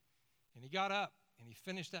 And he got up and he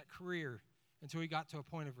finished that career until he got to a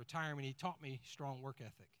point of retirement. He taught me strong work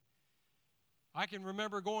ethic. I can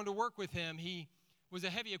remember going to work with him. He was a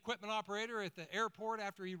heavy equipment operator at the airport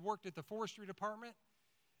after he'd worked at the forestry department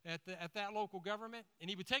at that local government, and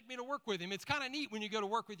he would take me to work with him. It's kind of neat when you go to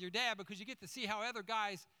work with your dad because you get to see how other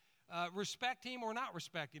guys respect him or not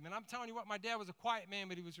respect him. And I'm telling you what, my dad was a quiet man,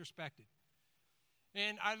 but he was respected.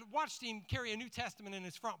 And I watched him carry a New Testament in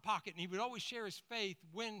his front pocket, and he would always share his faith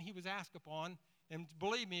when he was asked upon. And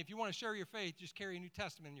believe me, if you want to share your faith, just carry a New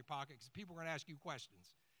Testament in your pocket because people are going to ask you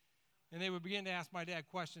questions. And they would begin to ask my dad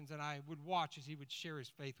questions, and I would watch as he would share his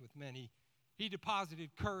faith with men. He deposited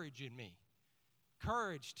courage in me.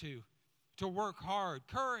 Courage to work hard,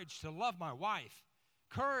 courage to love my wife,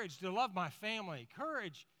 courage to love my family,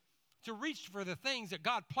 courage to reach for the things that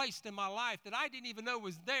God placed in my life that I didn't even know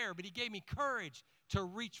was there, but he gave me courage to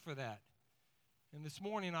reach for that. And this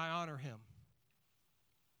morning I honor him.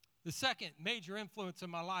 The second major influence in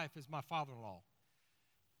my life is my father-in-law.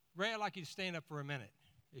 Ray, I'd like you to stand up for a minute,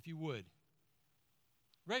 if you would.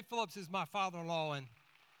 Ray Phillips is my father-in-law, and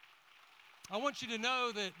I want you to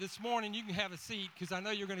know that this morning you can have a seat because I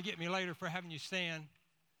know you're going to get me later for having you stand.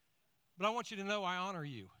 But I want you to know I honor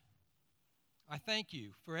you. I thank you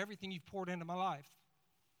for everything you've poured into my life.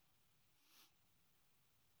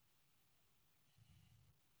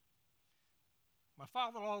 My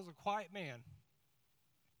father-in-law is a quiet man.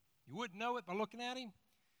 You wouldn't know it by looking at him,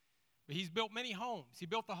 but he's built many homes. He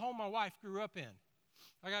built the home my wife grew up in.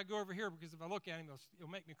 I got to go over here because if I look at him,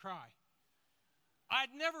 it'll make me cry.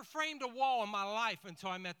 I'd never framed a wall in my life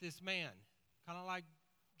until I met this man, kind of like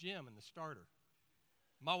Jim in The Starter.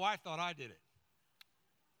 My wife thought I did it.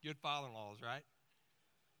 Good father-in-laws, right?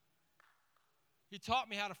 He taught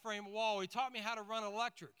me how to frame a wall. He taught me how to run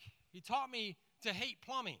electric. He taught me to hate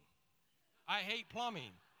plumbing. I hate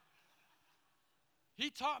plumbing. He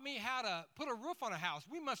taught me how to put a roof on a house.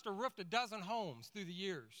 We must have roofed a dozen homes through the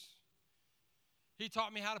years. He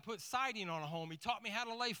taught me how to put siding on a home. He taught me how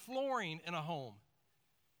to lay flooring in a home.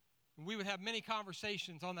 And we would have many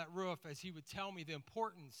conversations on that roof as he would tell me the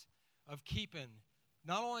importance of keeping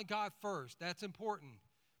not only God first, that's important,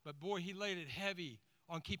 but boy, he laid it heavy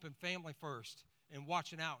on keeping family first and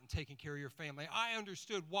watching out and taking care of your family. I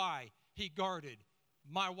understood why he guarded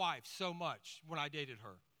my wife so much when I dated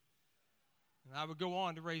her. And I would go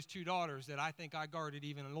on to raise two daughters that I think I guarded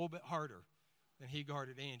even a little bit harder than he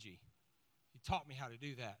guarded Angie. He taught me how to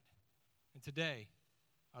do that. And today,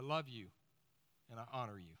 I love you and I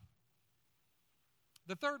honor you.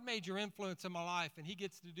 The third major influence in my life, and he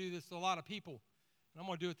gets to do this to a lot of people, and I'm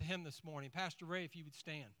going to do it to him this morning. Pastor Ray, if you would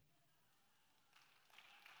stand.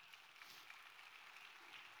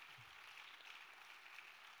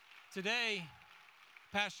 Today,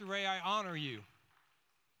 Pastor Ray, I honor you.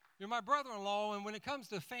 You're my brother-in-law, and when it comes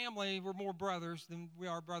to family, we're more brothers than we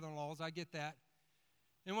are brother-in-laws. I get that.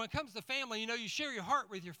 And when it comes to family, you share your heart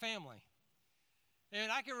with your family. And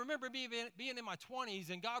I can remember being in my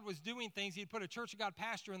 20s, and God was doing things. He'd put a Church of God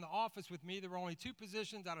pastor in the office with me. There were only 2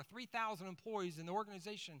 positions out of 3,000 employees in the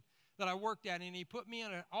organization that I worked at, and he put me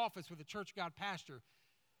in an office with a Church of God pastor.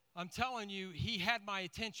 I'm telling you, he had my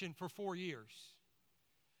attention for 4 years.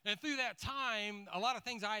 And through that time, a lot of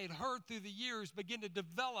things I had heard through the years began to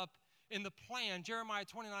develop in the plan, Jeremiah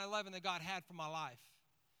 29:11, that God had for my life.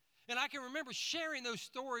 And I can remember sharing those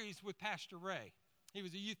stories with Pastor Ray. He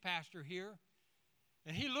was a youth pastor here.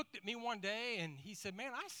 And he looked at me one day and he said,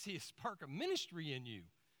 man, I see a spark of ministry in you.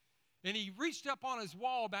 And he reached up on his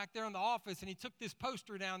wall back there in the office and he took this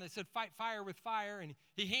poster down that said, fight fire with fire. And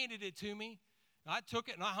he handed it to me. And I took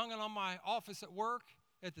it and I hung it on my office at work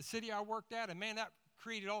at the city I worked at. And man, that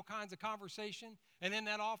created all kinds of conversation. And in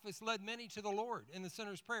that office led many to the Lord in the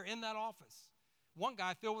sinner's prayer in that office. One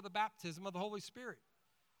guy filled with the baptism of the Holy Spirit.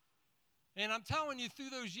 And I'm telling you, through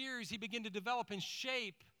those years, he began to develop and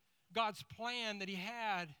shape God's plan that he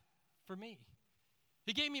had for me.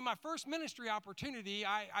 He gave me my first ministry opportunity.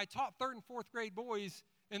 I taught 3rd and 4th grade boys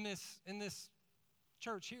in this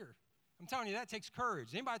church here. I'm telling you, that takes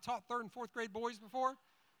courage. Anybody taught 3rd and 4th grade boys before?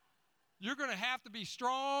 You're going to have to be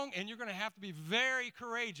strong, and you're going to have to be very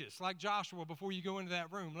courageous, like Joshua, before you go into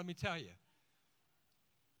that room, let me tell you.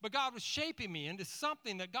 But God was shaping me into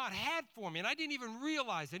something that God had for me, and I didn't even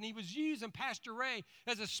realize it. And he was using Pastor Ray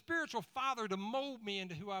as a spiritual father to mold me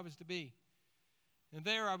into who I was to be. And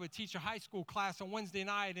there I would teach a high school class on Wednesday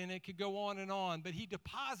night, and it could go on and on. But he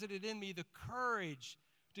deposited in me the courage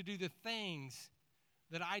to do the things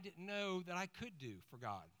that I didn't know that I could do for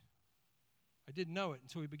God. I didn't know it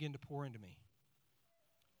until he began to pour into me.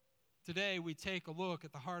 Today we take a look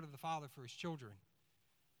at the heart of the Father for his children.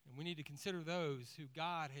 And we need to consider those who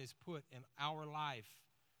God has put in our life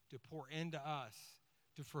to pour into us,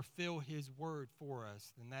 to fulfill his word for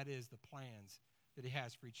us, and that is the plans that he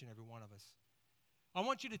has for each and every one of us. I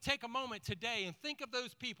want you to take a moment today and think of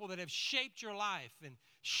those people that have shaped your life and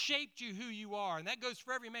shaped you who you are. And that goes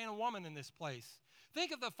for every man and woman in this place.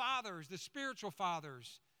 Think of the fathers, the spiritual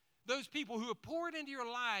fathers, those people who have poured into your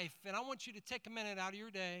life. And I want you to take a minute out of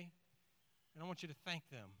your day, and I want you to thank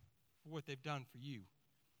them for what they've done for you.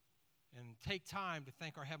 And take time to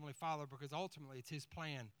thank our Heavenly Father, because ultimately it's his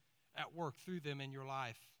plan at work through them in your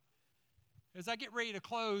life. As I get ready to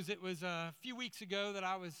close, it was a few weeks ago that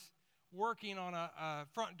I was working on a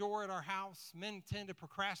front door at our house. Men tend to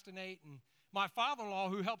procrastinate, and my father-in-law,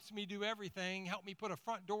 who helps me do everything, helped me put a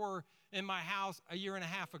front door in my house a year and a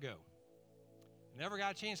half ago. Never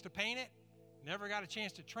got a chance to paint it, never got a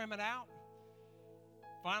chance to trim it out.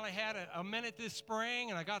 Finally had a minute this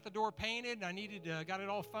spring, and I got the door painted, and I got it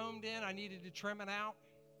all foamed in. I needed to trim it out.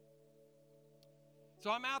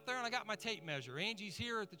 So I'm out there, and I got my tape measure. Angie's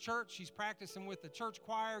here at the church. She's practicing with the church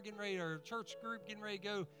choir, or church group, getting ready to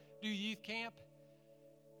go do youth camp.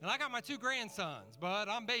 And I got my 2 grandsons, but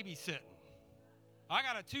I'm babysitting. I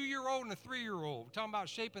got a 2-year-old and a 3-year-old. We're talking about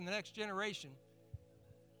shaping the next generation.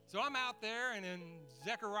 So I'm out there, and in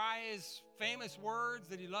Zechariah's famous words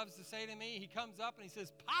that he loves to say to me, he comes up and he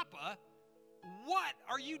says, "Papa, what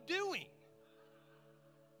are you doing?"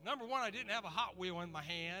 Number one, I didn't have a Hot Wheel in my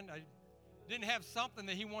hand. I didn't have something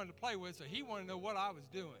that he wanted to play with, so he wanted to know what I was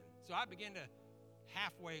doing. So I began to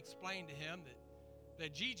halfway explain to him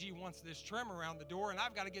that Gigi wants this trim around the door, and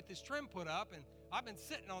I've got to get this trim put up, and I've been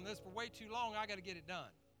sitting on this for way too long. I got to get it done.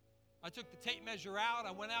 I took the tape measure out.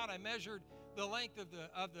 I went out. I measured the length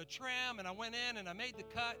of the trim, and I went in and I made the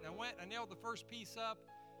cut, and I nailed the first piece up.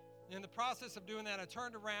 And in the process of doing that, I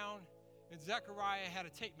turned around, and Zechariah had a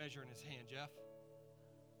tape measure in his hand, Jeff.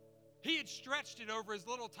 He had stretched it over his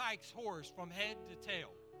little Tyke's horse from head to tail.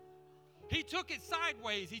 He took it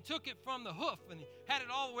sideways. He took it from the hoof, and he had it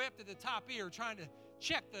all the way up to the top ear, trying to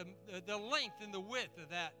check the length and the width of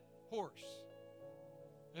that horse.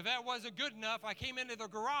 If that wasn't good enough, I came into the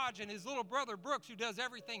garage, and his little brother, Brooks, who does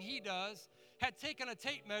everything he does, had taken a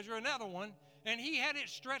tape measure, another one, and he had it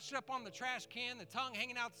stretched up on the trash can, the tongue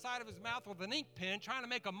hanging out the side of his mouth with an ink pen, trying to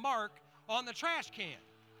make a mark on the trash can.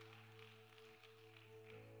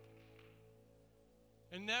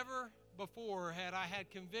 And never before had I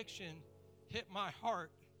had conviction hit my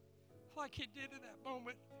heart like it did in that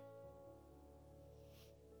moment.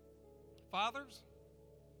 Fathers,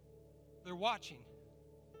 they're watching.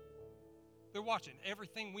 They're watching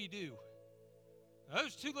everything we do.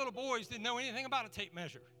 Those 2 little boys didn't know anything about a tape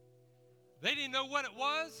measure. They didn't know what it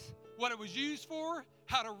was used for,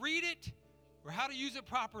 how to read it, or how to use it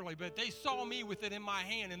properly, but they saw me with it in my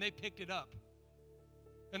hand, and they picked it up.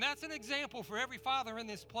 And that's an example for every father in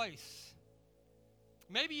this place.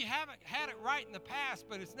 Maybe you haven't had it right in the past,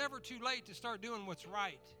 but it's never too late to start doing what's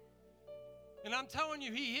right. And I'm telling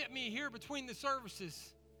you, he hit me here between the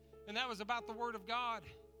services, and that was about the Word of God.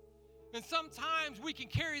 And sometimes we can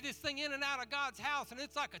carry this thing in and out of God's house, and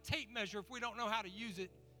it's like a tape measure if we don't know how to use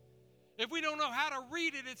it. If we don't know how to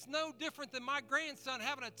read it, it's no different than my grandson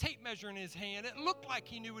having a tape measure in his hand. It looked like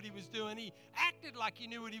he knew what he was doing. He acted like he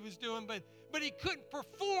knew what he was doing, but he couldn't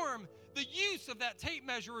perform the use of that tape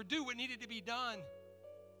measure or do what needed to be done.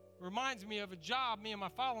 It reminds me of a job me and my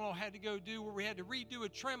father-in-law had to go do where we had to redo a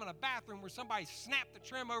trim in a bathroom where somebody snapped the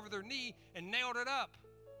trim over their knee and nailed it up.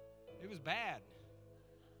 It was bad.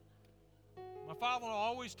 My father-in-law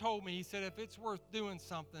always told me, he said, if it's worth doing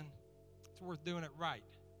something, it's worth doing it right.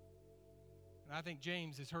 And I think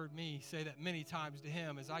James has heard me say that many times to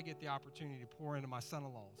him as I get the opportunity to pour into my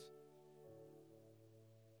son-in-laws.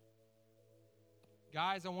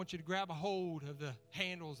 Guys, I want you to grab a hold of the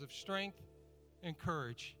handles of strength and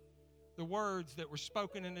courage. The words that were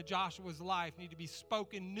spoken into Joshua's life need to be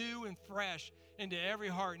spoken new and fresh into every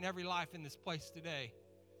heart and every life in this place today.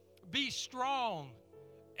 Be strong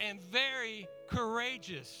and very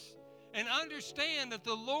courageous, and understand that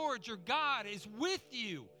the Lord your God is with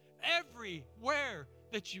you everywhere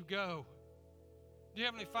that you go. Dear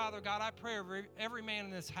Heavenly Father, God, I pray over every man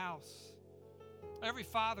in this house, every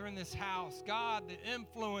father in this house, God, the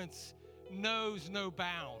influence knows no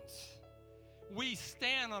bounds. We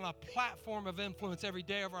stand on a platform of influence every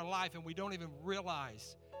day of our life, and we don't even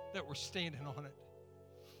realize that we're standing on it.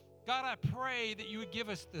 God, I pray that you would give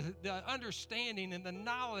us the understanding and the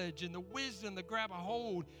knowledge and the wisdom to grab a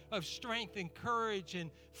hold of strength and courage and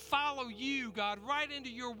follow you, God, right into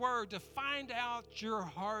your word to find out your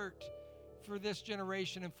heart for this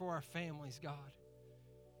generation and for our families, God.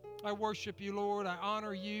 I worship you, Lord. I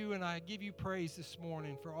honor you, and I give you praise this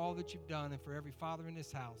morning for all that you've done and for every father in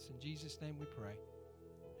this house. In Jesus' name we pray.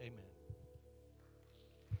 Amen.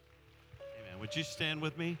 Amen. Would you stand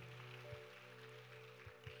with me?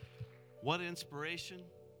 What inspiration,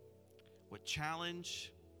 what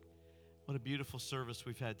challenge, what a beautiful service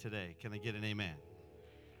we've had today. Can I get an amen?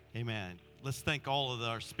 Amen. Let's thank all of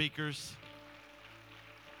our speakers.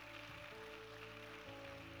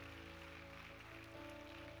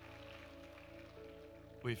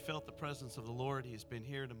 We've felt the presence of the Lord. He has been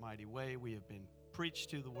here in a mighty way. We have been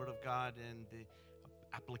preached to the Word of God and the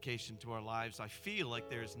application to our lives. I feel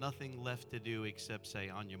like there's nothing left to do except say,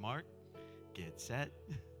 on your mark, get set,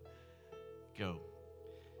 go.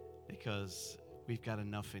 Because we've got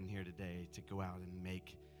enough in here today to go out and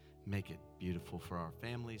make it beautiful for our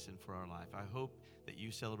families and for our life. I hope that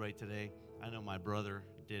you celebrate today. I know my brother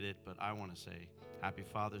did it, but I want to say Happy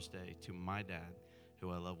Father's Day to my dad, who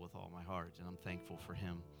I love with all my heart, and I'm thankful for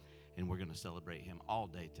him, and we're going to celebrate him all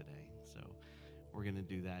day today. So we're going to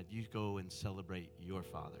do that. You go and celebrate your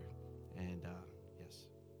father, and yes.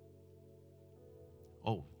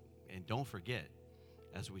 Oh, and don't forget,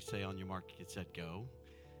 as we say on your mark, get set, go,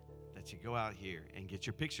 that you go out here and get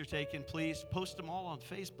your picture taken. Please post them all on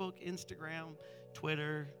Facebook, Instagram,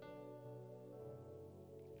 Twitter,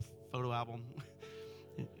 photo album.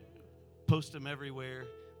 Post them everywhere.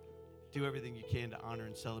 Do everything you can to honor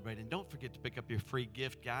and celebrate. And don't forget to pick up your free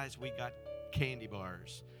gift. Guys, we got candy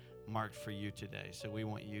bars marked for you today. So we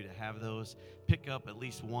want you to have those. Pick up at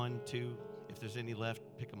least 1, 2. If there's any left,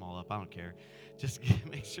 pick them all up. I don't care. Just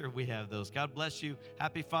make sure we have those. God bless you.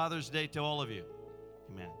 Happy Father's Day to all of you.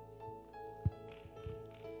 Amen.